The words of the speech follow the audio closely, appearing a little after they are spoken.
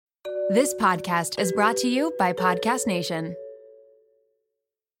This podcast is brought to you by Podcast Nation.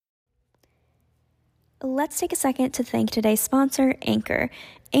 Let's take a second to thank today's sponsor, Anchor.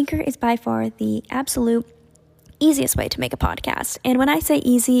 Anchor is by far the absolute easiest way to make a podcast. And when I say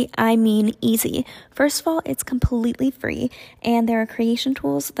easy, I mean easy. First of all, it's completely free, and there are creation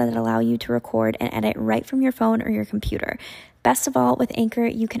tools that allow you to record and edit right from your phone or your computer. Best of all, with Anchor,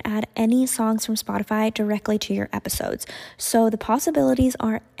 you can add any songs from Spotify directly to your episodes. So the possibilities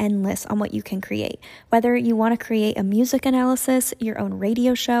are endless on what you can create. Whether you want to create a music analysis, your own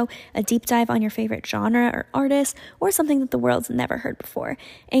radio show, a deep dive on your favorite genre or artist, or something that the world's never heard before.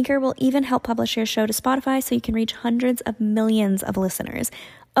 Anchor will even help publish your show to Spotify so you can reach hundreds of millions of listeners.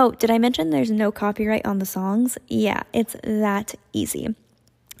 Oh, did I mention there's no copyright on the songs? Yeah, it's that easy.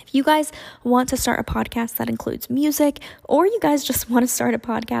 If you guys want to start a podcast that includes music, or you guys just want to start a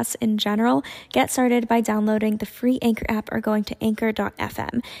podcast in general, get started by downloading the free Anchor app or going to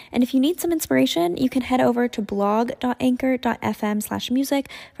anchor.fm. And if you need some inspiration, you can head over to blog.anchor.fm/music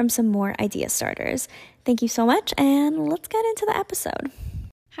from some more idea starters. Thank you so much, and let's get into the episode.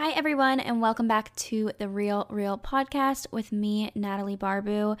 Hi, everyone, and welcome back to the Real Podcast with me, Natalie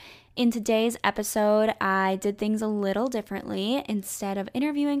Barbu. In today's episode, I did things a little differently. Instead of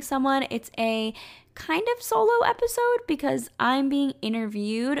interviewing someone, it's a kind of solo episode because I'm being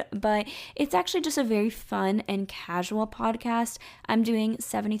interviewed, but it's actually just a very fun and casual podcast. I'm doing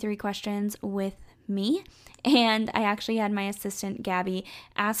 73 questions with me. And I actually had my assistant, Gabby,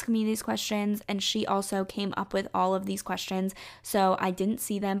 ask me these questions, and she also came up with all of these questions. So I didn't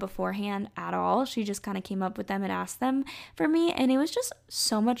see them beforehand at all. She just kind of came up with them and asked them for me, and it was just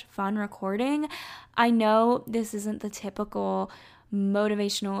so much fun recording. I know this isn't the typical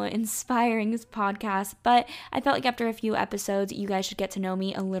motivational, inspiring podcast, but I felt like after a few episodes, you guys should get to know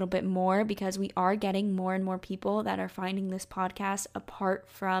me a little bit more because we are getting more and more people that are finding this podcast apart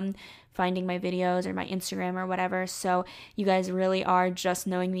from finding my videos or my Instagram or whatever. So you guys really are just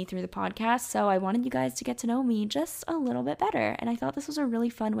knowing me through the podcast. So I wanted you guys to get to know me just a little bit better. And I thought this was a really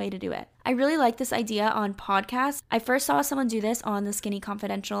fun way to do it. I really like this idea on podcasts. I first saw someone do this on the Skinny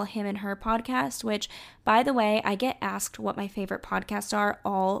Confidential Him and Her podcast, which, by the way, I get asked what my favorite podcasts are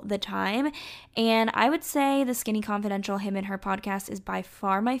all the time. And I would say the Skinny Confidential Him and Her podcast is by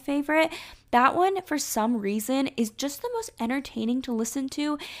far my favorite. That one, for some reason, is just the most entertaining to listen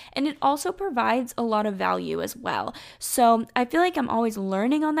to, and it also provides a lot of value as well. So I feel like I'm always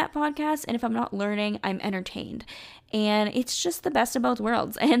learning on that podcast, and if I'm not learning, I'm entertained. And it's just the best of both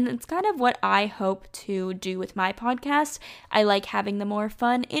worlds, and it's kind of what I hope to do with my podcast. I like having the more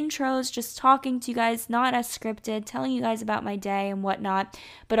fun intros, just talking to you guys, not as scripted, telling you guys about my day and whatnot,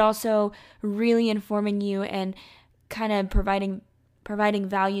 but also really informing you and kind of providing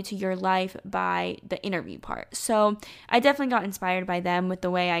value to your life by the interview part. So I definitely got inspired by them with the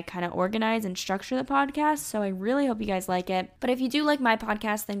way I kind of organize and structure the podcast. So I really hope you guys like it. But if you do like my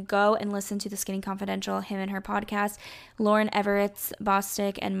podcast, then go and listen to the Skinny Confidential Him and Her podcast. Lauren Everett's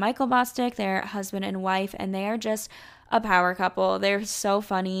Bostic and Michael Bostic, they're husband and wife, and they are just a power couple. They're so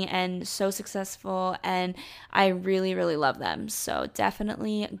funny and so successful, and I really, really love them. So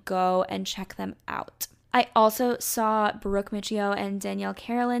definitely go and check them out. I also saw Brooke Michio and Danielle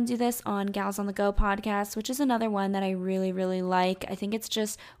Carolyn do this on Gals on the Go podcast, which is another one that I really, really like. I think it's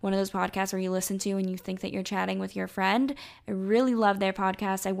just one of those podcasts where you listen to and you think that you're chatting with your friend. I really love their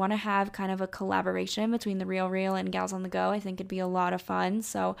podcast. I want to have kind of a collaboration between The Real and Gals on the Go. I think it'd be a lot of fun,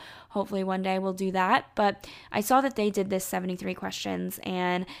 so hopefully one day we'll do that. But I saw that they did this 73 questions,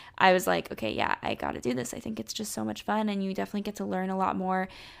 and I was like, okay, yeah, I got to do this. I think it's just so much fun, and you definitely get to learn a lot more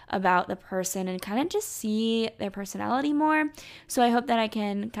about the person and kind of just see their personality more. So I hope that I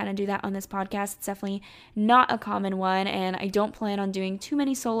can kind of do that on this podcast. It's definitely not a common one, and I don't plan on doing too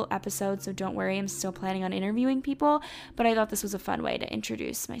many solo episodes, so don't worry, I'm still planning on interviewing people, but I thought this was a fun way to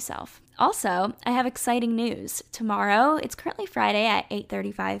introduce myself. Also, I have exciting news. Tomorrow, it's currently Friday at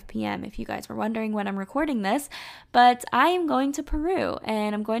 8:35 p.m. if you guys were wondering when I'm recording this, but I am going to Peru,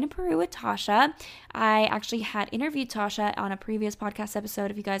 and I'm going to Peru with Tasha. I actually had interviewed Tasha on a previous podcast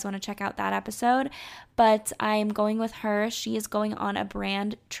episode if you guys want to check out that episode, but I'm going with her. She is going on a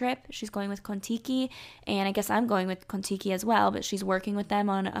brand trip. She's going with Kontiki, and I guess I'm going with Kontiki as well, but she's working with them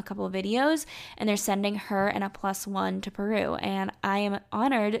on a couple of videos, and they're sending her and a +1 to Peru, and I am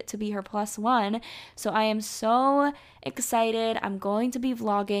honored to be her +1, so I am so excited. I'm going to be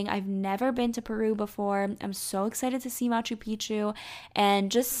vlogging. I've never been to Peru before. I'm so excited to see Machu Picchu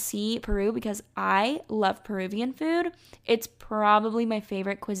and just see Peru because I love Peruvian food. It's probably my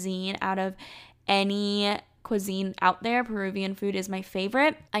favorite cuisine out of any cuisine out there, Peruvian food is my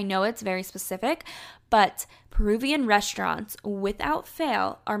favorite. I know it's very specific, but Peruvian restaurants, without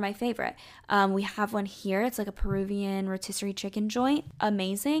fail, are my favorite. We have one here. It's like a Peruvian rotisserie chicken joint.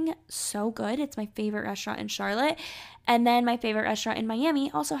 Amazing. So good. It's my favorite restaurant in Charlotte. And then my favorite restaurant in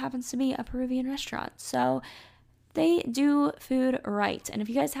Miami also happens to be a Peruvian restaurant. So they do food right. And if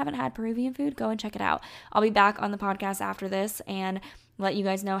you guys haven't had Peruvian food, go and check it out. I'll be back on the podcast after this and let you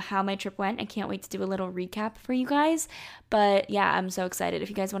guys know how my trip went. I can't wait to do a little recap for you guys. But yeah, I'm so excited. If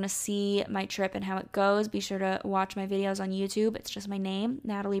you guys want to see my trip and how it goes, be sure to watch my videos on YouTube. It's just my name,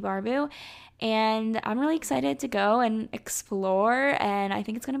 Natalie Barbu. And I'm really excited to go and explore, and I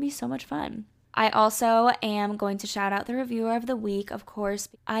think it's going to be so much fun. I also am going to shout out the reviewer of the week, of course.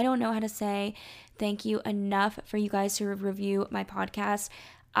 I don't know how to say thank you enough for you guys to review my podcast.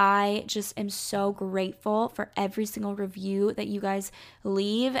 I just am so grateful for every single review that you guys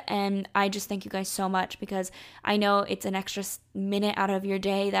leave, and I just thank you guys so much because I know it's an extra minute out of your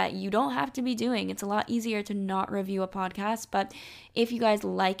day that you don't have to be doing. It's a lot easier to not review a podcast, but if you guys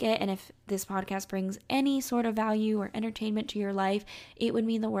like it and if this podcast brings any sort of value or entertainment to your life, it would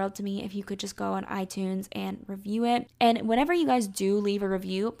mean the world to me if you could just go on iTunes and review it. And whenever you guys do leave a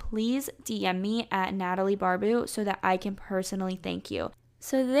review, please DM me at Natalie Barbu so that I can personally thank you.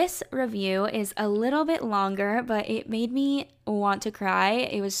 So this review is a little bit longer, but it made me want to cry.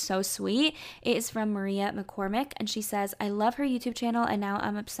 It was so sweet. It is from Maria McCormick, and she says, I love her YouTube channel, and now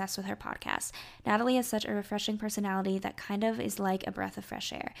I'm obsessed with her podcast. Natalie has such a refreshing personality that kind of is like a breath of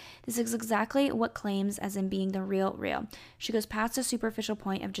fresh air. This is exactly what claims as in being the real. She goes past the superficial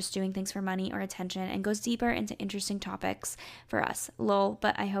point of just doing things for money or attention and goes deeper into interesting topics for us. Lol,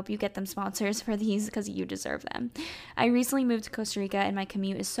 but I hope you get them sponsors for these because you deserve them. I recently moved to Costa Rica, and my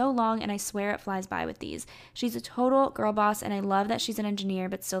commute is so long, and I swear it flies by with these. She's a total girl boss, and I love that she's an engineer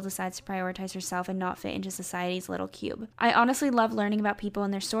but still decides to prioritize herself and not fit into society's little cube. I honestly love learning about people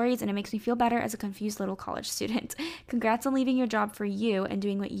and their stories, and it makes me feel better as a confused little college student. Congrats on leaving your job for you and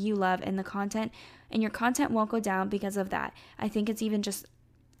doing what you love, and your content won't go down because of that. I think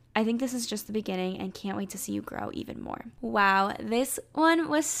this is just the beginning and can't wait to see you grow even more. Wow, this one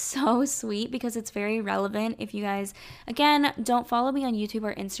was so sweet because it's very relevant. If you guys, again, don't follow me on YouTube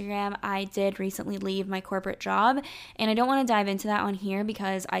or Instagram, I did recently leave my corporate job, and I don't want to dive into that on here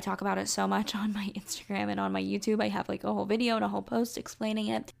because I talk about it so much on my Instagram and on my YouTube. I have like a whole video and a whole post explaining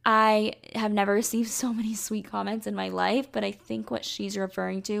it. I have never received so many sweet comments in my life, but I think what she's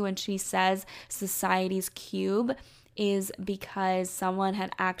referring to when she says society's cube is because someone had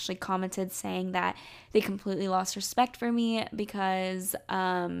actually commented saying that they completely lost respect for me because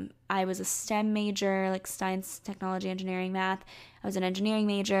I was a STEM major, like science, technology, engineering, math. I was an engineering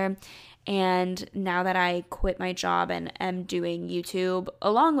major, and now that I quit my job and am doing YouTube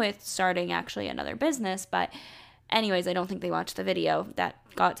along with starting actually another business, but anyways, I don't think they watched the video that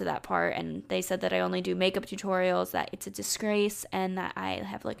got to that part, and they said that I only do makeup tutorials, that it's a disgrace, and that I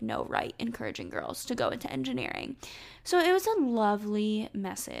have like no right encouraging girls to go into engineering. So it was a lovely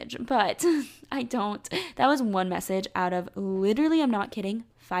message, but that was one message out of literally, I'm not kidding,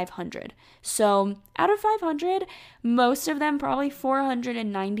 500. So out of 500, most of them, probably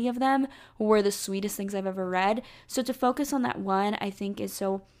 490 of them, were the sweetest things I've ever read. So to focus on that one, I think is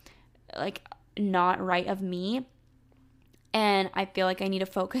so like not right of me. And I feel like I need to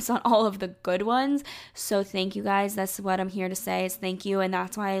focus on all of the good ones. So thank you guys. That's what I'm here to say is thank you. And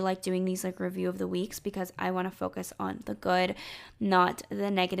that's why I like doing these like review of the weeks, because I want to focus on the good, not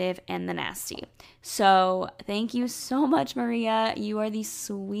the negative and the nasty. So thank you so much, Maria. You are the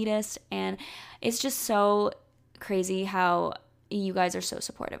sweetest. And it's just so crazy how you guys are so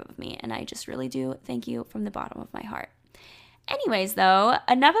supportive of me. And I just really do thank you from the bottom of my heart. Anyways, though,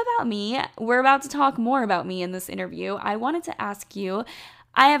 enough about me. We're about to talk more about me in this interview. I wanted to ask you,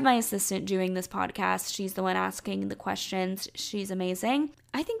 I have my assistant doing this podcast. She's the one asking the questions. She's amazing.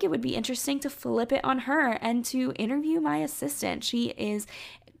 I think it would be interesting to flip it on her and to interview my assistant. She is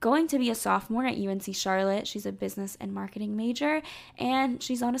going to be a sophomore at UNC Charlotte. She's a business and marketing major, and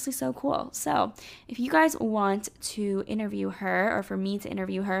she's honestly so cool. So if you guys want to interview her, or for me to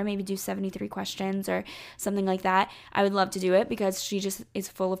interview her, maybe do 73 questions or something like that, I would love to do it because she just is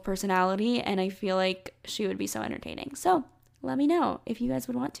full of personality, and I feel like she would be so entertaining. So let me know if you guys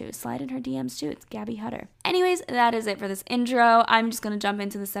would want to. Slide in her DMs too. It's Gabby Hutter. Anyways, that is it for this intro. I'm just going to jump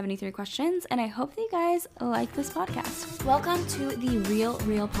into the 73 questions, and I hope that you guys like this podcast. Welcome to the Real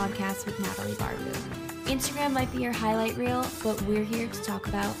podcast with Natalie Barbu. Instagram might be your highlight reel, but we're here to talk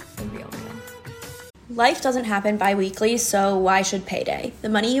about the real. Life doesn't happen bi-weekly, so why should payday? The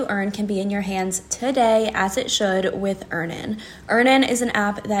money you earn can be in your hands today, as it should, with Earnin. Earnin is an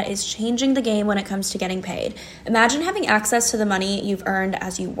app that is changing the game when it comes to getting paid. Imagine having access to the money you've earned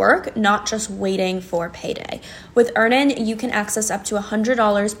as you work, not just waiting for payday. With Earnin, you can access up to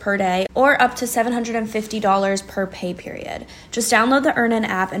 $100 per day or up to $750 per pay period. Just download the Earnin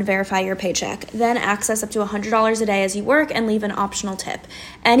app and verify your paycheck. Then access up to $100 a day as you work and leave an optional tip.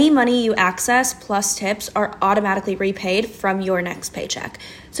 Any money you access plus tips are automatically repaid from your next paycheck.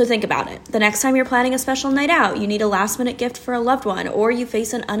 So think about it. The next time you're planning a special night out, you need a last-minute gift for a loved one, or you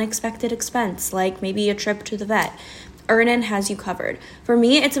face an unexpected expense, like maybe a trip to the vet, Earnin has you covered. For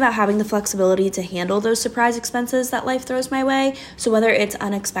me, it's about having the flexibility to handle those surprise expenses that life throws my way. So whether it's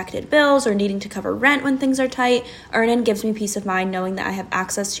unexpected bills or needing to cover rent when things are tight, Earnin gives me peace of mind knowing that I have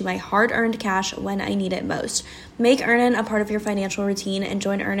access to my hard-earned cash when I need it most. Make Earnin a part of your financial routine and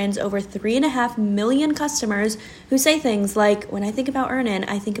join Earnin's over 3.5 million customers who say things like, when I think about Earnin,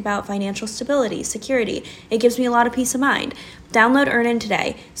 I think about financial stability, security. It gives me a lot of peace of mind. Download Earnin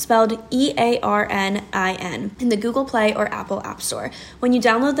today, spelled EARNIN, in the Google Play or Apple App Store. When you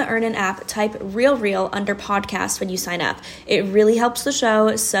download the Earnin app, type Real under podcast when you sign up. It really helps the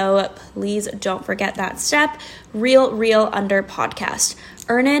show, so please don't forget that step. Real under podcast.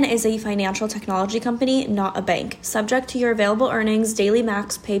 Earnin is a financial technology company, not a bank. Subject to your available earnings, daily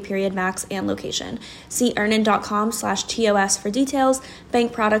max, pay period max, and location. See earnin.com/TOS for details.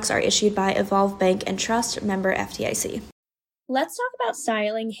 Bank products are issued by Evolve Bank and Trust, member FDIC. Let's talk about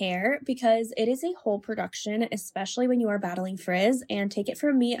styling hair because it is a whole production, especially when you are battling frizz. And take it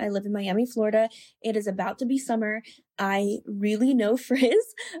from me, I live in Miami, Florida. It is about to be summer. I really know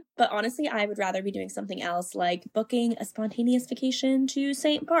frizz, but honestly, I would rather be doing something else like booking a spontaneous vacation to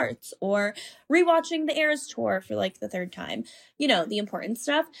St. Bart's or rewatching the Eras tour for like the third time. You know, the important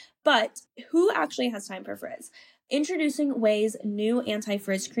stuff. But who actually has time for frizz? Introducing Ouai's new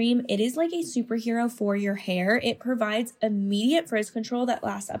anti-frizz cream. It is like a superhero for your hair. It provides immediate frizz control that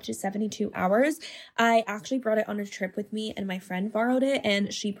lasts up to 72 hours. I actually brought it on a trip with me and my friend borrowed it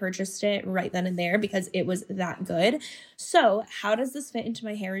and she purchased it right then and there because it was that good. So how does this fit into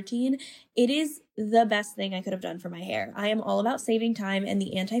my hair routine? It is the best thing I could have done for my hair. I am all about saving time and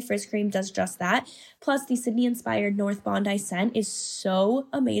the anti-frizz cream does just that. Plus the Sydney-inspired North Bondi scent is so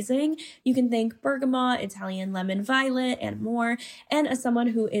amazing. You can thank bergamot, Italian lemon violet, and more. And as someone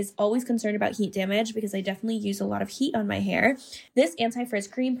who is always concerned about heat damage because I definitely use a lot of heat on my hair, this anti-frizz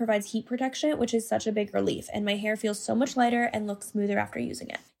cream provides heat protection, which is such a big relief, and my hair feels so much lighter and looks smoother after using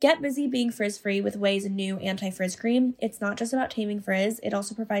it. Get busy being frizz-free with Ouai's new anti-frizz cream. It's not just about taming frizz, it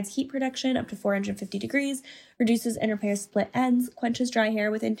also provides heat protection up to 450 degrees, reduces and repairs split ends, quenches dry hair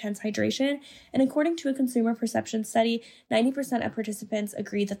with intense hydration, and according to a consumer perception study, 90% of participants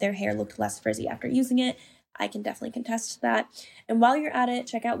agreed that their hair looked less frizzy after using it. I can definitely contest to that. And while you're at it,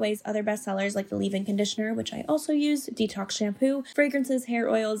 check out Ouai's other bestsellers like the leave-in conditioner, which I also use, detox shampoo, fragrances, hair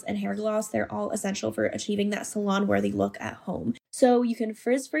oils, and hair gloss. They're all essential for achieving that salon-worthy look at home. So you can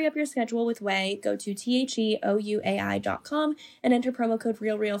frizz-free up your schedule with Ouai. Go to THEOUAI.com and enter promo code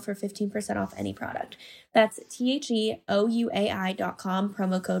REALREAL for 15% off any product. That's THEOUAI.com,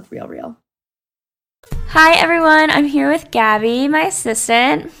 promo code REALREAL. Hi everyone, I'm here with Gabby, my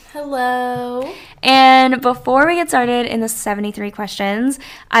assistant. Hello. And before we get started in the 73 questions,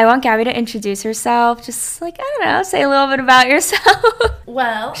 I want Gabby to introduce herself. Just like, I don't know, say a little bit about yourself.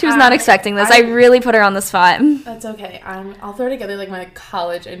 Well, she was not expecting this. I really put her on the spot. That's okay. I'll throw together like my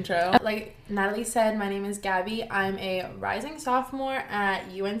college intro. Like Natalie said, my name is Gabby. I'm a rising sophomore at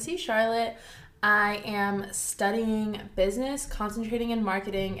UNC Charlotte. I am studying business, concentrating in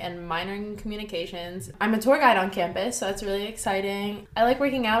marketing, and minoring in communications. I'm a tour guide on campus, so that's really exciting. I like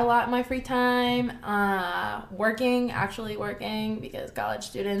working out a lot in my free time. Actually working, because college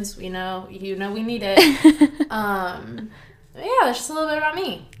students, we need it. Yeah, that's just a little bit about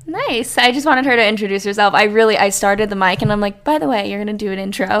me. Nice. I just wanted her to introduce herself. I started the mic and I'm like, by the way, you're going to do an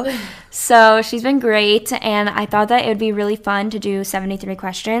intro. So she's been great, and I thought that it would be really fun to do 73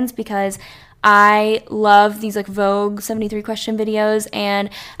 questions because I love these like Vogue 73 question videos, and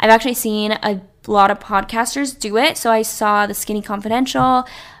I've actually seen a lot of podcasters do it. So I saw the Skinny Confidential,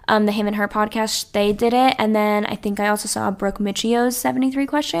 the Him and Her podcast, they did it. And then I think I also saw Brooke Michio's 73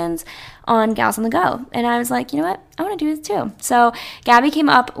 questions on Gals on the Go. And I was like, you know what? I want to do this too. So Gabby came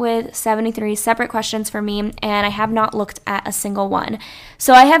up with 73 separate questions for me, and I have not looked at a single one.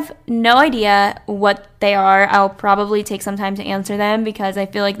 So I have no idea what they are. I'll probably take some time to answer them because I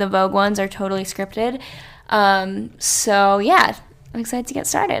feel like the Vogue ones are totally scripted. So yeah, I'm excited to get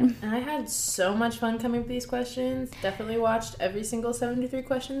started. And I had so much fun coming up with these questions. Definitely watched every single 73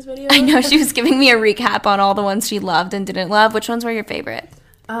 questions video. I know, she was giving me a recap on all the ones she loved and didn't love. Which ones were your favorite?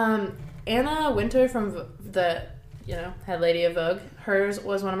 Anna Wintour from the, head lady of Vogue. Hers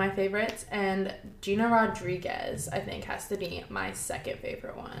was one of my favorites. And Gina Rodriguez, I think, has to be my second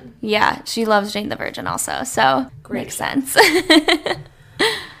favorite one. Yeah, she loves Jane the Virgin also, so Great makes sense.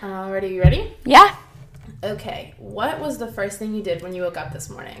 Alrighty, you ready? Yeah. Okay, what was the first thing you did when you woke up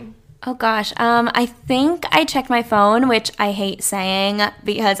this morning? Oh gosh, I think I checked my phone, which I hate saying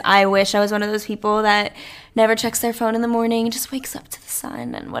because I wish I was one of those people that never checks their phone in the morning, just wakes up to the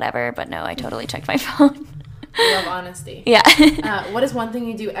sun and whatever, but no, I totally checked my phone. I love honesty. Yeah. What is one thing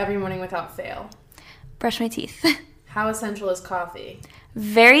you do every morning without fail? Brush my teeth. How essential is coffee?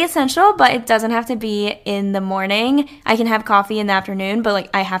 Very essential, but it doesn't have to be in the morning. I can have coffee in the afternoon, but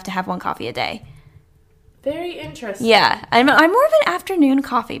I have to have one coffee a day. Very interesting. Yeah, I'm more of an afternoon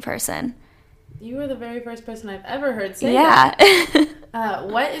coffee person. You were the very first person I've ever heard say that. Yeah.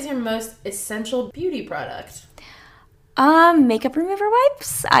 What is your most essential beauty product? Makeup remover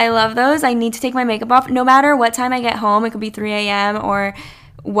wipes. I love those. I need to take my makeup off. No matter what time I get home, it could be 3 a.m. or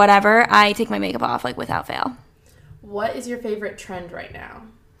whatever, I take my makeup off, without fail. What is your favorite trend right now?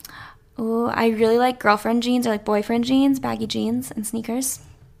 Ooh, I really like girlfriend jeans or boyfriend jeans, baggy jeans, and sneakers.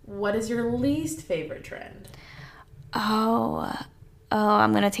 What is your least favorite trend? Oh,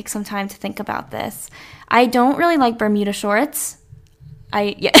 I'm going to take some time to think about this. I don't really like Bermuda shorts.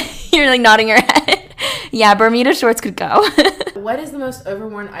 Yeah, you're nodding your head. Yeah, Bermuda shorts could go. What is the most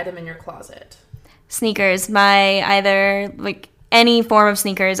overworn item in your closet? Sneakers. Any form of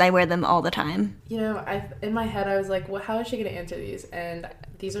sneakers, I wear them all the time. In my head, I was like, how is she going to answer these? And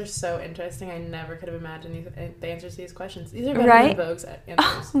these are so interesting. I never could have imagined the answers to these questions. These are better than Vogue's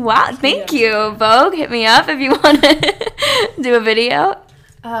answers. Oh, wow, thank you. Vogue, hit me up if you want to do a video.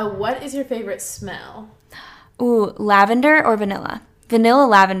 What is your favorite smell? Ooh, lavender or vanilla? Vanilla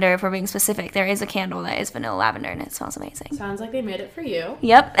lavender, if we're being specific. There is a candle that is vanilla lavender, and it smells amazing. Sounds like they made it for you.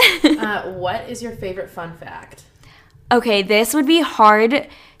 Yep. What is your favorite fun fact? Okay, this would be hard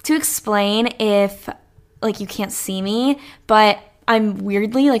to explain if, you can't see me, but I'm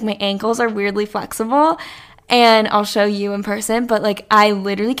weirdly, my ankles are weirdly flexible, and I'll show you in person, but, I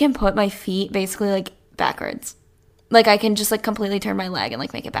literally can put my feet basically, backwards. I can just, completely turn my leg and,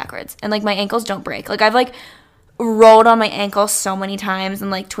 make it backwards. And, my ankles don't break. I've, rolled on my ankle so many times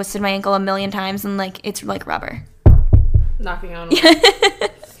and, twisted my ankle a million times, and, it's, rubber. Knocking on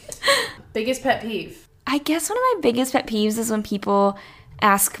wood. Biggest pet peeve? I guess one of my biggest pet peeves is when people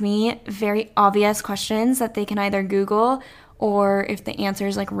ask me very obvious questions that they can either Google or if the answer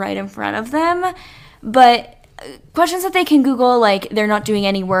is right in front of them. But questions that they can Google, they're not doing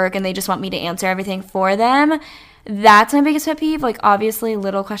any work and they just want me to answer everything for them. That's my biggest pet peeve. Obviously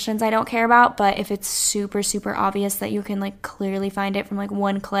little questions I don't care about, but if it's super, super obvious that you can clearly find it from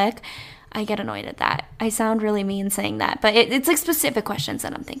one click, I get annoyed at that. I sound really mean saying that, but it's specific questions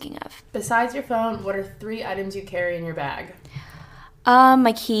that I'm thinking of. Besides your phone, what are 3 items you carry in your bag?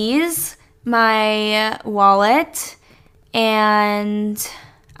 My keys, my wallet, and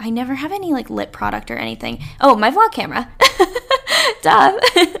I never have any lip product or anything. Oh, my vlog camera. Duh.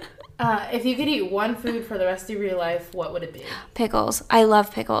 If you could eat one food for the rest of your life, what would it be? Pickles. I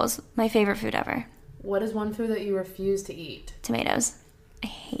love pickles. My favorite food ever. What is one food that you refuse to eat? Tomatoes. I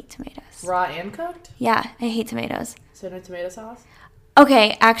hate tomatoes. Raw and cooked? Yeah, I hate tomatoes. So no tomato sauce?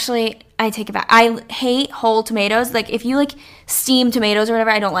 Okay, actually, I take it back. I hate whole tomatoes. If you, steam tomatoes or whatever,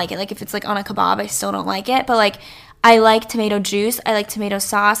 I don't like it. If it's, on a kebab, I still don't like it. But, I like tomato juice. I like tomato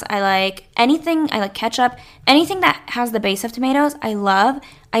sauce. I like anything. I like ketchup. Anything that has the base of tomatoes, I love.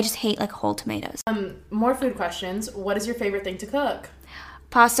 I just hate, whole tomatoes. More food questions. What is your favorite thing to cook?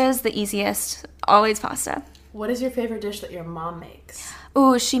 Pasta is the easiest. Always pasta. What is your favorite dish that your mom makes?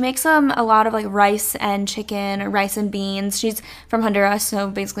 Ooh, she makes a lot of rice and chicken or rice and beans. She's from Honduras, so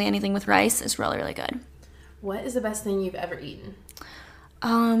basically anything with rice is really, really good. What is the best thing you've ever eaten?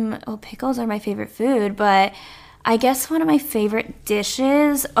 Well, pickles are my favorite food, but I guess one of my favorite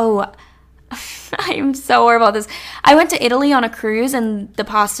dishes, I'm so horrible at this. I went to Italy on a cruise, and the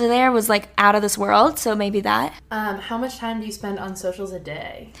pasta there was out of this world, so maybe that. How much time do you spend on socials a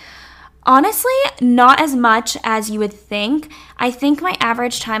day? Honestly, not as much as you would think. I think my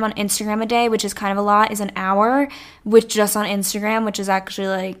average time on Instagram a day, which is kind of a lot, is an hour, which just on Instagram, which is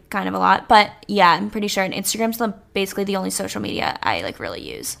actually kind of a lot. But yeah, I'm pretty sure. And Instagram's basically the only social media I really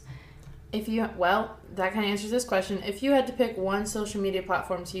use. That kind of answers this question. If you had to pick one social media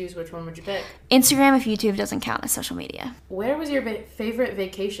platform to use, which one would you pick? Instagram, if YouTube doesn't count as social media. Where was your favorite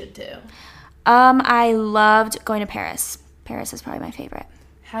vacation to? I loved going to Paris. Paris is probably my favorite.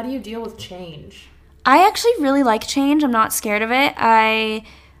 How do you deal with change? I actually really like change. I'm not scared of it. I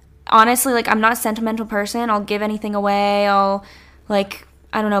honestly, like, I'm not a sentimental person. I'll give anything away. I'll, like,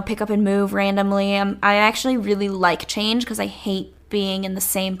 I don't know, pick up and move randomly. I actually really like change because I hate being in the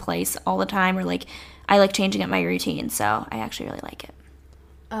same place all the time, or, like, I like changing up my routine. So I actually really like it.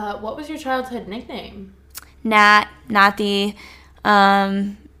 What was your childhood nickname? Natalie.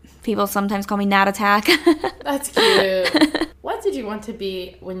 People sometimes call me Nat Attack. That's cute. What did you want to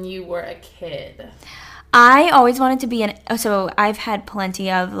be when you were a kid? I always wanted to be so I've had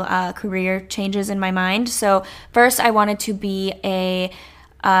plenty of career changes in my mind. So first I wanted to be an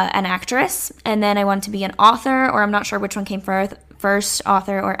actress, and then I wanted to be an author, or I'm not sure which one came first,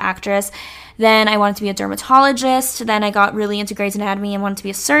 author or actress. Then I wanted to be a dermatologist. Then I got really into Grey's Anatomy and wanted to be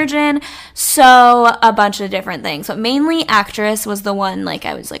a surgeon. So a bunch of different things. But mainly actress was the one, like,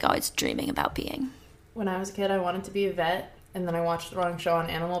 I was, like, always dreaming about being. When I was a kid, I wanted to be a vet, and then I watched the wrong show on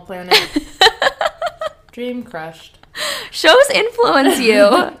Animal Planet. Dream crushed. Shows influence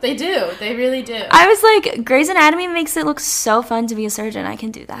you. They do. They really do. I was like, Grey's Anatomy makes it look so fun to be a surgeon. I can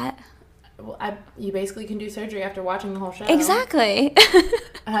do that. Well, you basically can do surgery after watching the whole show. Exactly.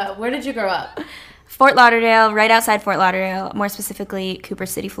 Where did you grow up? Fort Lauderdale, right outside Fort Lauderdale, more specifically Cooper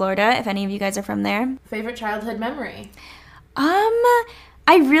City, Florida, if any of you guys are from there. Favorite childhood memory?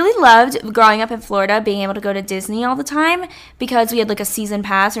 I really loved growing up in Florida, being able to go to Disney all the time, because we had like a season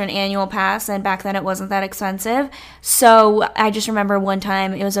pass or an annual pass, and back then it wasn't that expensive. So I just remember one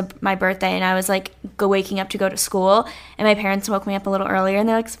time, it was my birthday, and I was like waking up to go to school, and my parents woke me up a little earlier, and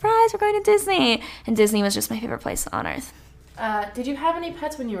they're like, surprise, we're going to Disney. And Disney was just my favorite place on earth. Did you have any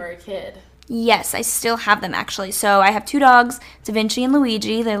pets when you were a kid? Yes, I still have them, actually. So I have 2 dogs, Da Vinci and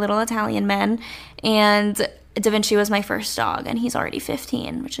Luigi. They're little Italian men, and Da Vinci was my first dog, and he's already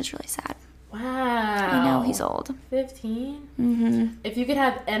 15, which is really sad. Wow. I know, he's old. 15? Mm-hmm. If you could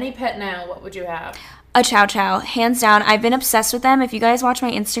have any pet now, what would you have? A Chow Chow, hands down. I've been obsessed with them. If you guys watch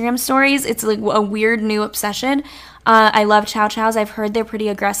my Instagram stories, it's like a weird new obsession. I love Chow Chows. I've heard they're pretty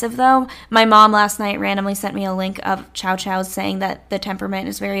aggressive, though. My mom last night randomly sent me a link of Chow Chows saying that the temperament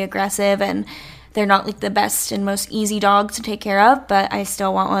is very aggressive, and they're not like the best and most easy dog to take care of, but I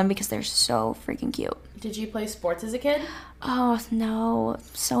still want one because they're so freaking cute. Did you play sports as a kid? Oh, no.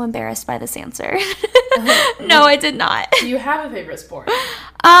 So embarrassed by this answer. No, I did not. Do you have a favorite sport?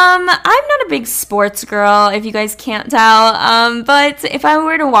 I'm not a big sports girl, if you guys can't tell. But if I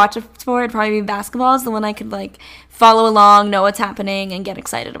were to watch a sport, it'd probably be basketball. It's the one I could, like, follow along, know what's happening, and get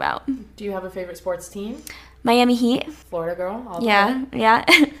excited about. Do you have a favorite sports team? Miami Heat. Florida girl, all the way.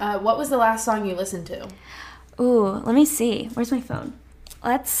 Yeah. What was the last song you listened to? Ooh, let me see. Where's my phone?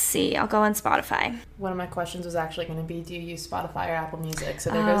 Let's see. I'll go on Spotify. One of my questions was actually going to be, do you use Spotify or Apple Music?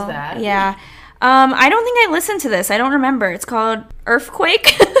 So there goes that. Yeah. I don't think I listened to this. I don't remember. It's called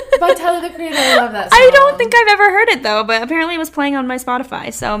Earthquake. By Tyler, the Creator. I love that song. I don't think I've ever heard it, though, but apparently it was playing on my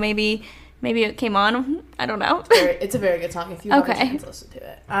Spotify, so maybe it came on. I don't know. It's a very good song. If you have a chance, listen to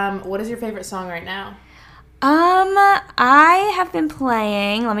it. What is your favorite song right now? I have been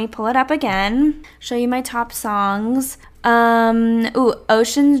playing, let me pull it up again, show you my top songs.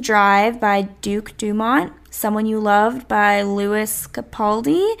 Ocean's Drive by Duke Dumont, Someone You Loved by Louis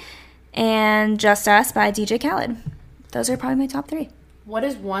Capaldi, and Just Us by DJ Khaled. Those are probably my top 3. What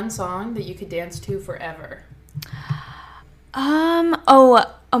is one song that you could dance to forever? Oh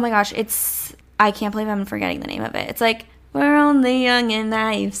my gosh, I can't believe I'm forgetting the name of it. It's like, we're only young and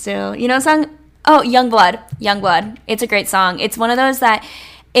naive still. You know the song? Oh, Youngblood. It's a great song. It's one of those that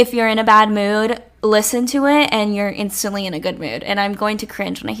if you're in a bad mood, listen to it and you're instantly in a good mood. And I'm going to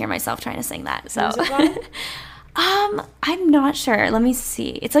cringe when I hear myself trying to sing that. So I'm not sure. Let me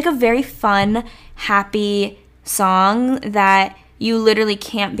see. It's like a very fun, happy song that you literally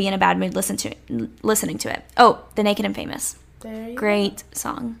can't be in a bad mood listening to it. Oh, The Naked and Famous. Great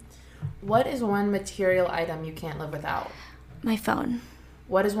song. What is one material item you can't live without? My phone.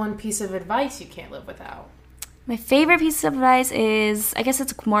 What is one piece of advice you can't live without? My favorite piece of advice is, I guess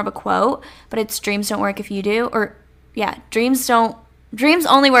it's more of a quote, but it's dreams don't work if you do. Or, yeah, dreams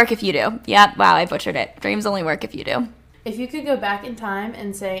only work if you do. Yeah, wow, I butchered it. Dreams only work if you do. If you could go back in time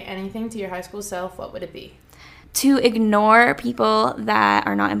and say anything to your high school self, what would it be? To ignore people that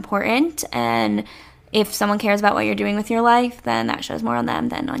are not important, and if someone cares about what you're doing with your life, then that shows more on them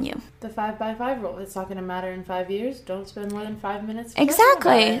than on you. The 5x5 rule. It's not going to matter in 5 years. Don't spend more than 5 minutes.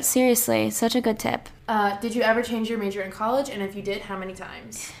 Exactly. Seriously. Such a good tip. Did you ever change your major in college? And if you did, how many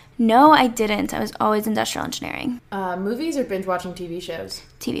times? No, I didn't. I was always industrial engineering. Movies or binge watching TV shows?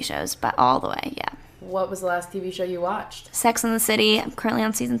 TV shows, but all the way, yeah. What was the last TV show you watched? Sex and the City. I'm currently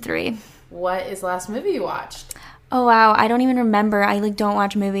on season 3. What is the last movie you watched? Oh, wow. I don't even remember. I, don't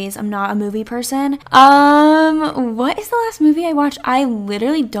watch movies. I'm not a movie person. What is the last movie I watched? I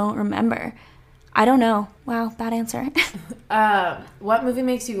literally don't remember. I don't know. Wow, bad answer. What movie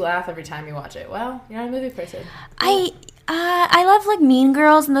makes you laugh every time you watch it? Well, you're not a movie person. I love, Mean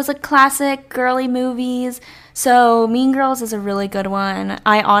Girls and those, classic girly movies. So Mean Girls is a really good one.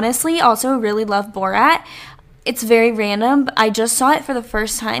 I honestly also really love Borat. It's very random, but I just saw it for the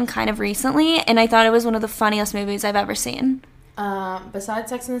first time kind of recently, and I thought it was one of the funniest movies I've ever seen. Besides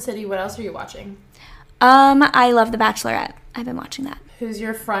Sex and the City, what else are you watching? I love The Bachelorette. I've been watching that. Who's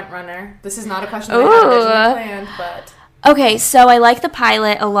your front runner? This is not a question that I had originally planned, but... Okay, so I like the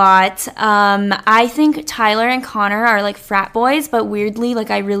pilot a lot. I think Tyler and Connor are, frat boys, but weirdly,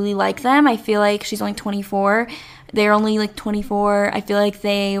 I really like them. I feel like she's only 24. They're only 24. I feel like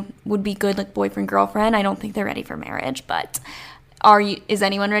they would be good boyfriend girlfriend. I don't think they're ready for marriage, but is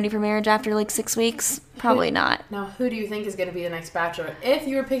anyone ready for marriage after 6 weeks? Probably not. Now, who do you think is going to be the next bachelor if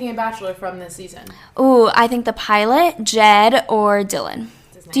you were picking a bachelor from this season? Ooh, I think the pilot, Jed or Dylan.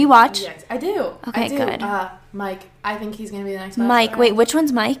 Do you watch? Yes, I do. Okay, good. Mike, I think he's going to be the next bachelor. Mike, wait, which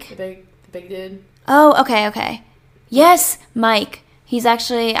one's Mike? The big dude. Oh, okay. Yes, Mike. He's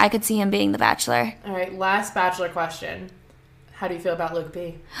actually, I could see him being the bachelor. All right, last bachelor question. How do you feel about Luke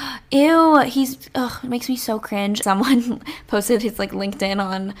B? Ew, it makes me so cringe. Someone posted his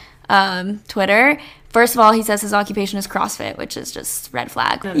LinkedIn on Twitter. First of all, he says his occupation is CrossFit, which is just red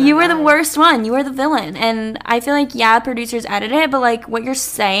flag. No, you were the worst one. You were the villain. And I feel producers edit it, but what you're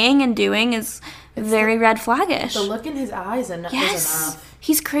saying and doing is very red flaggish. The look in his eyes is enough.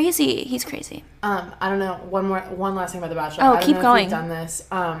 He's crazy. I don't know. One last thing about The Bachelor. Oh, I don't keep know going. If you've done this.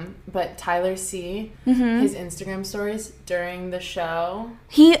 But Tyler C. His Instagram stories during the show.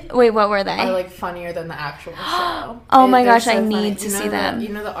 Wait, what were they? Are funnier than the actual show. Oh my gosh, I need to see them. You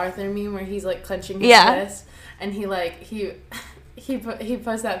know the Arthur meme where he's clenching his fist, and he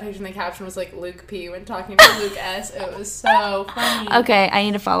posted that picture and the caption was Luke P when talking to Luke S. It was so funny. Okay, I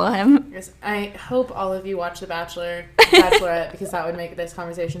need to follow him. Yes, I hope all of you watch The Bachelorette, because that would make this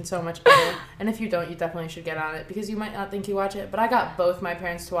conversation so much better. And if you don't, you definitely should get on it, because you might not think you watch it, but I got both my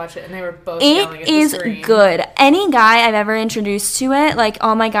parents to watch it and they were both yelling at the screen. It is good. Any guy I've ever introduced to it,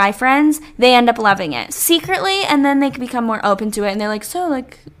 all my guy friends, they end up loving it secretly, and then they become more open to it, and they're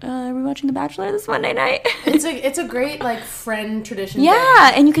are we watching The Bachelor this Monday night? It's a great friend tradition. Yeah,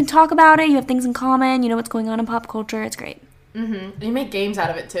 thing. And you can talk about it. You have things in common. You know what's going on in pop culture. It's great. Mm-hmm. You make games out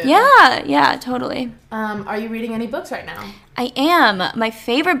of it too. Yeah, totally. Are you reading any books right now? I am. My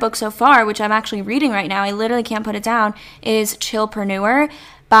favorite book so far, which I'm actually reading right now, I literally can't put it down, is Chillpreneur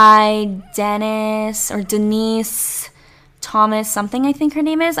by Denise Thomas something, I think her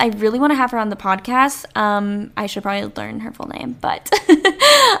name is. I really want to have her on the podcast. I should probably learn her full name, but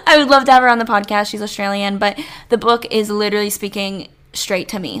I would love to have her on the podcast. She's Australian, but the book is literally speaking straight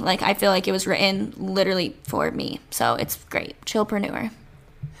to me. I feel like it was written literally for me. So it's great. Chillpreneur.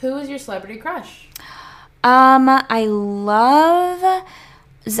 Who is your celebrity crush? I love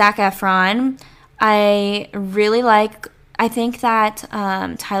Zac Efron. I think that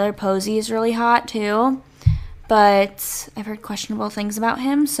Tyler Posey is really hot too. But I've heard questionable things about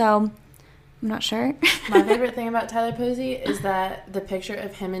him, so I'm not sure. My favorite thing about Tyler Posey is that the picture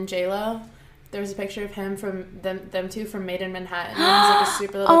of him and J-Lo, there was a picture of him from them two from Made in Manhattan. When he's a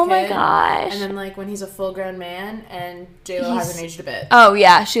super little kid. Oh my gosh. And then when he's a full-grown man, and J-Lo hasn't aged a bit. Oh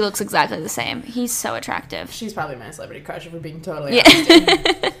yeah, she looks exactly the same. He's so attractive. She's probably my celebrity crush if we're being totally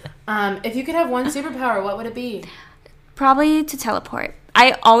honest. If you could have one superpower, what would it be? Probably to teleport.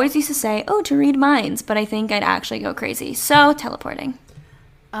 I always used to say, to read minds, but I think I'd actually go crazy. So, teleporting.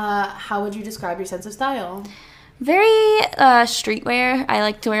 How would you describe your sense of style? Very streetwear. I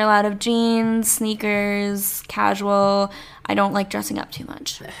like to wear a lot of jeans, sneakers, casual. I don't like dressing up too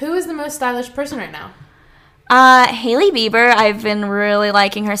much. Who is the most stylish person right now? Hailey Bieber. I've been really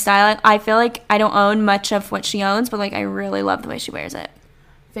liking her style. I feel like I don't own much of what she owns, but I really love the way she wears it.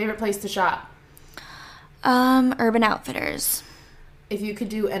 Favorite place to shop? Urban Outfitters. If you could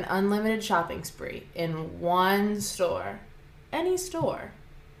do an unlimited shopping spree in one store, any store,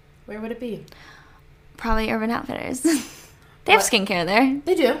 where would it be? Probably Urban Outfitters. They have skincare there.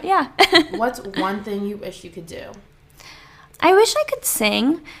 They do? Yeah. What's one thing you wish you could do? I wish I could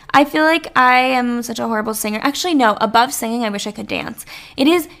sing. I feel like I am such a horrible singer. Actually, no. Above singing, I wish I could dance. It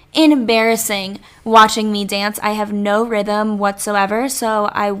is embarrassing watching me dance. I have no rhythm whatsoever, so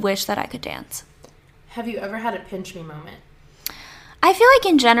I wish that I could dance. Have you ever had a pinch me moment? I feel like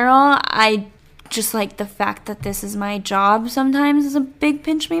in general, I just like the fact that this is my job sometimes is a big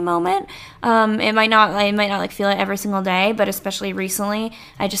pinch me moment. I might not like feel it every single day, but especially recently,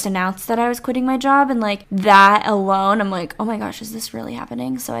 I just announced that I was quitting my job, and like that alone, I'm like, oh my gosh, is this really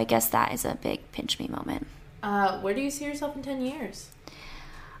happening? So I guess that is a big pinch me moment. Where do you see yourself in 10 years?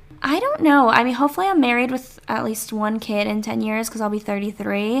 I don't know. I mean, hopefully I'm married with at least one kid in 10 years because I'll be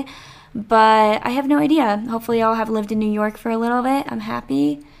 33, but I have no idea. Hopefully I'll have lived in New York for a little bit. I'm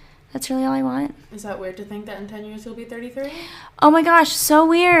happy. That's really all I want. Is that weird to think that in 10 years you'll be 33? Oh my gosh, so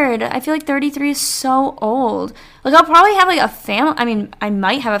weird. I feel like 33 is so old. Like, I'll probably have, like, a family. I mean, I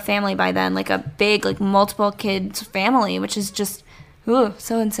might have a family by then, like, a big, like, multiple kids family, which is just,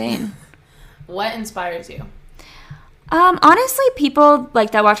 so insane. What inspires you? Honestly, people,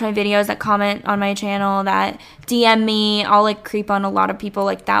 like, that watch my videos, that comment on my channel, that DM me, I'll, like, creep on a lot of people,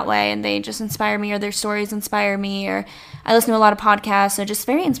 like, that way, and they just inspire me, or their stories inspire me, or I listen to a lot of podcasts, so just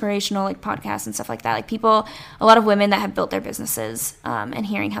very inspirational, like, podcasts and stuff like that. Like, people, a lot of women that have built their businesses, and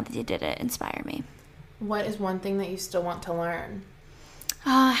hearing how they did it inspire me. What is one thing that you still want to learn?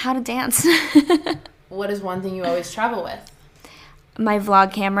 How to dance. What is one thing you always travel with? My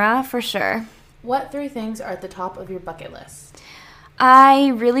vlog camera, for sure. What 3 things are at the top of your bucket list? I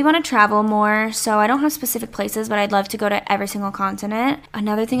really want to travel more, so I don't have specific places, but I'd love to go to every single continent.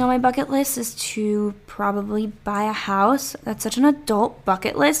 Another thing on my bucket list is to probably buy a house. That's such an adult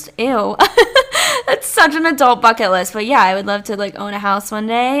bucket list. Ew. That's such an adult bucket list. But yeah, I would love to like own a house one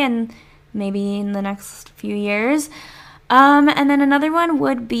day and maybe in the next few years. And then another one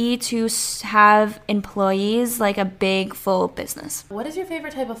would be to have employees, like a big full business. What is your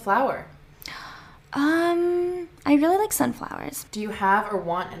favorite type of flower? I really like sunflowers. Do you have or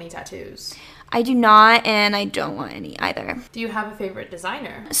want any tattoos? I do not, and I don't want any either. Do you have a favorite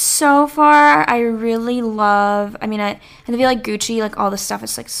designer? So far, I really love, I feel like Gucci, like all the stuff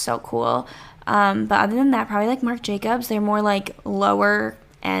is like so cool. But other than that, probably like Marc Jacobs. They're more like lower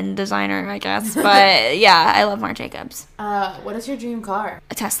end designer, I guess. But yeah, I love Marc Jacobs. What is your dream car?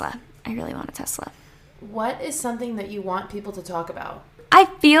 A Tesla. I really want a Tesla. What is something that you want people to talk about? I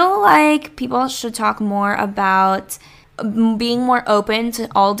feel like people should talk more about being more open to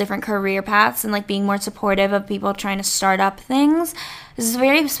all different career paths and like being more supportive of people trying to start up things. This is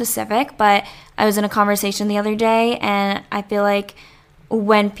very specific, but I was in a conversation the other day, and I feel like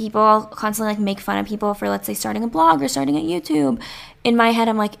when people constantly like make fun of people for, let's say, starting a blog or starting a YouTube, in my head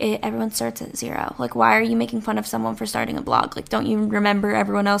I'm like, everyone starts at 0. Like, why are you making fun of someone for starting a blog? Like, don't you remember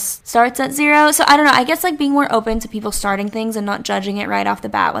everyone else starts at 0? So I don't know, I guess like being more open to people starting things and not judging it right off the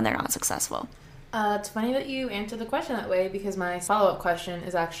bat when they're not successful. It's funny that you answered the question that way, because my follow-up question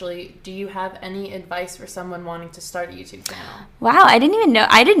is actually, do you have any advice for someone wanting to start a YouTube channel? Wow, I didn't even know.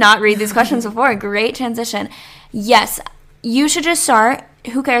 I did not read these questions before. Great transition. Yes, you should just start.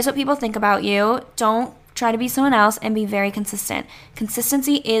 Who cares what people think about you? Don't try to be someone else, and be very consistent.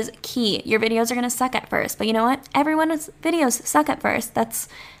 Consistency is key. Your videos are going to suck at first, but you know what? Everyone's videos suck at first.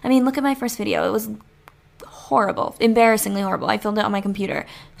 Look at my first video. It was horrible, embarrassingly horrible. I filmed it on my computer.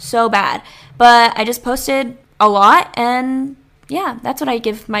 So bad. But I just posted a lot, and yeah, that's what I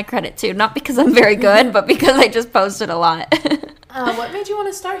give my credit to. Not because I'm very good, but because I just posted a lot. What made you want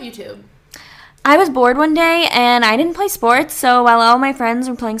to start YouTube? I was bored one day, and I didn't play sports, so while all my friends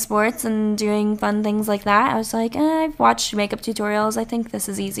were playing sports and doing fun things like that, I was like, I've watched makeup tutorials. I think this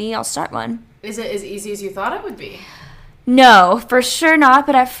is easy. I'll start one. Is it as easy as you thought it would be? No, for sure not,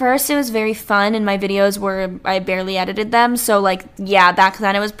 but at first it was very fun, and my videos I barely edited them, so like, yeah, back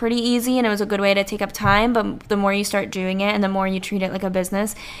then it was pretty easy, and it was a good way to take up time, but the more you start doing it, and the more you treat it like a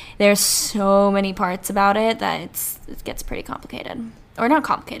business, there's so many parts about it that it gets pretty complicated. Or not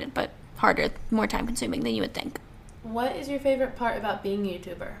complicated, but harder, more time consuming than you would think. What is your favorite part about being a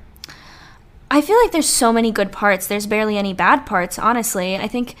YouTuber? I feel like there's so many good parts. There's barely any bad parts, honestly. I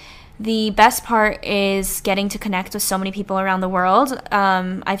think the best part is getting to connect with so many people around the world.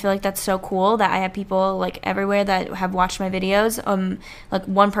 I feel like that's so cool that I have people like everywhere that have watched my videos. Like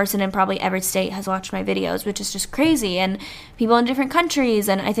one person in probably every state has watched my videos, which is just crazy. And people in different countries,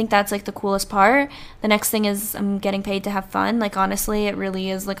 and I think that's like the coolest part. The next thing is I'm getting paid to have fun. Like honestly, it really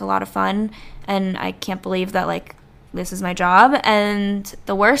is like a lot of fun, and I can't believe that like this is my job. And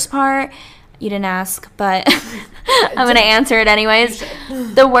the worst part, you didn't ask, but I'm going to answer it anyways.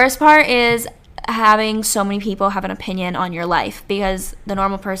 The worst part is having so many people have an opinion on your life, because the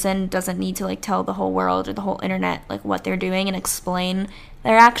normal person doesn't need to like tell the whole world or the whole internet like what they're doing and explain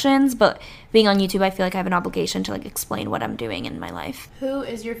their actions. But being on YouTube, I feel like I have an obligation to like explain what I'm doing in my life. Who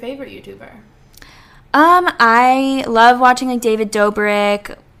is your favorite YouTuber? I love watching like David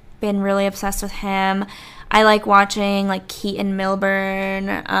Dobrik. Been really obsessed with him. I like watching like Keaton Milburn,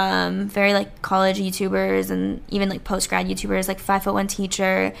 very like college YouTubers and even like post-grad YouTubers like 5'1"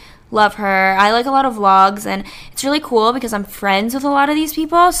 Teacher. Love her. I like a lot of vlogs, and it's really cool because I'm friends with a lot of these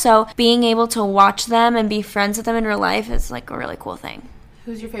people. So being able to watch them and be friends with them in real life is like a really cool thing.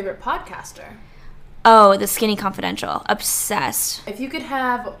 Who's your favorite podcaster? Oh, The Skinny Confidential. Obsessed. If you could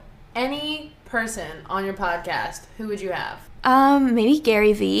have any person on your podcast, who would you have? Maybe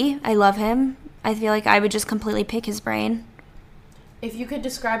Gary Vee. I love him. I feel like I would just completely pick his brain. If you could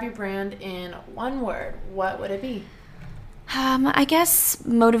describe your brand in one word, what would it be? I guess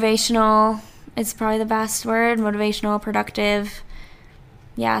motivational is probably the best word. Motivational, productive.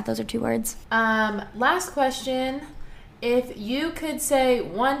 Yeah, those are 2 words. Last question. If you could say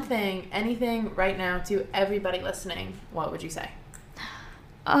one thing, anything right now to everybody listening, what would you say?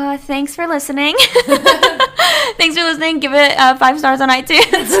 Thanks for listening. Thanks for listening. Give it 5 stars on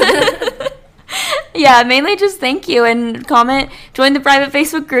iTunes. Yeah, mainly just thank you and comment. Join the private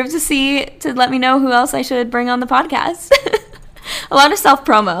Facebook group to let me know who else I should bring on the podcast. A lot of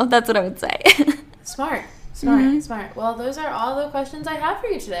self-promo. That's what I would say. Smart. Well, those are all the questions I have for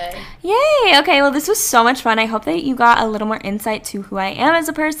you today. Yay! Okay, well, this was so much fun. I hope that you got a little more insight to who I am as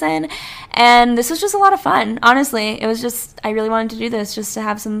a person. And this was just a lot of fun. Honestly, it was just, I really wanted to do this just to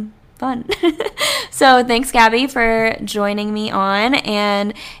have some fun. So thanks, Gabby, for joining me on.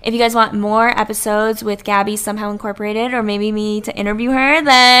 And if you guys want more episodes with Gabby somehow incorporated, or maybe me to interview her,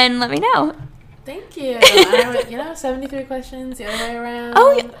 then let me know. Thank you. 73 questions the other way around.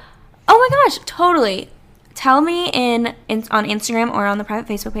 Oh my gosh, totally. Tell me on Instagram or on the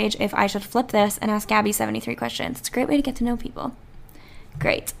private Facebook page if I should flip this and ask Gabby 73 questions. It's a great way to get to know people.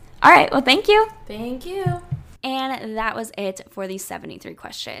 Great. All right. Well, thank you. Thank you. And that was it for these 73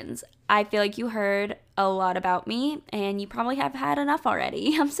 questions. I feel like you heard a lot about me, and you probably have had enough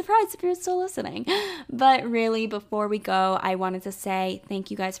already. I'm surprised if you're still listening. But really, before we go, I wanted to say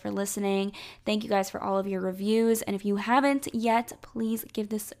thank you guys for listening. Thank you guys for all of your reviews. And if you haven't yet, please give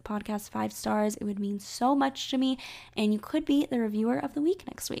this podcast 5 stars. It would mean so much to me, and you could be the reviewer of the week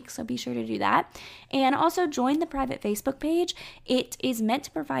next week. So be sure to do that. And also join the private Facebook page. It is meant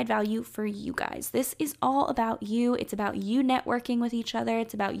to provide value for you guys. This is all about you. It's about you networking with each other.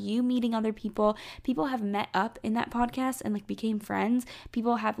 It's about you meeting other people. People have met up in that podcast and like became friends.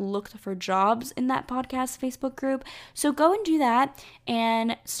 People have looked for jobs in that podcast Facebook group. So go and do that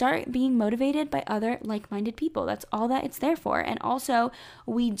and start being motivated by other like-minded people. That's all that it's there for. And also,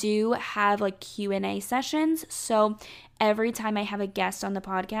 we do have like Q&A sessions. So every time I have a guest on the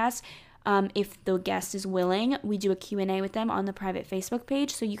podcast, if the guest is willing, we do a Q&A with them on the private Facebook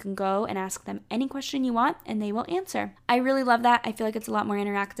page, so you can go and ask them any question you want and they will answer. I really love that. I feel like it's a lot more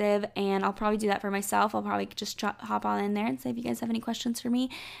interactive, and I'll probably do that for myself. I'll probably just hop on in there and say, if you guys have any questions for me,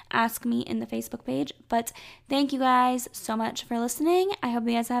 ask me in the Facebook page. But thank you guys so much for listening. I hope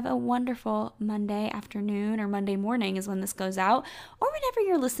you guys have a wonderful Monday afternoon, or Monday morning is when this goes out, or whenever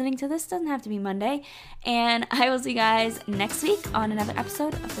you're listening to this. Doesn't have to be Monday. And I will see you guys next week on another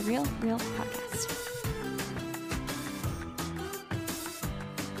episode of The Real Podcast.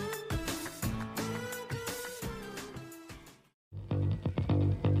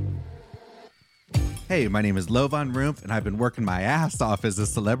 Hey, my name is Lovan Rumpf, and I've been working my ass off as a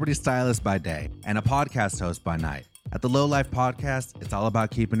celebrity stylist by day and a podcast host by night. At the Low Life Podcast, it's all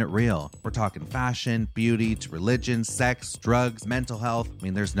about keeping it real. We're talking fashion, beauty, to religion, sex, drugs, mental health. I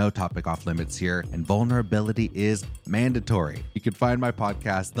mean, there's no topic off limits here, and vulnerability is mandatory. You can find my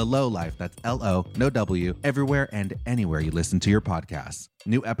podcast, The Low Life, that's L-O, no W, everywhere and anywhere you listen to your podcasts.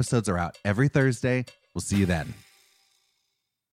 New episodes are out every Thursday. We'll see you then.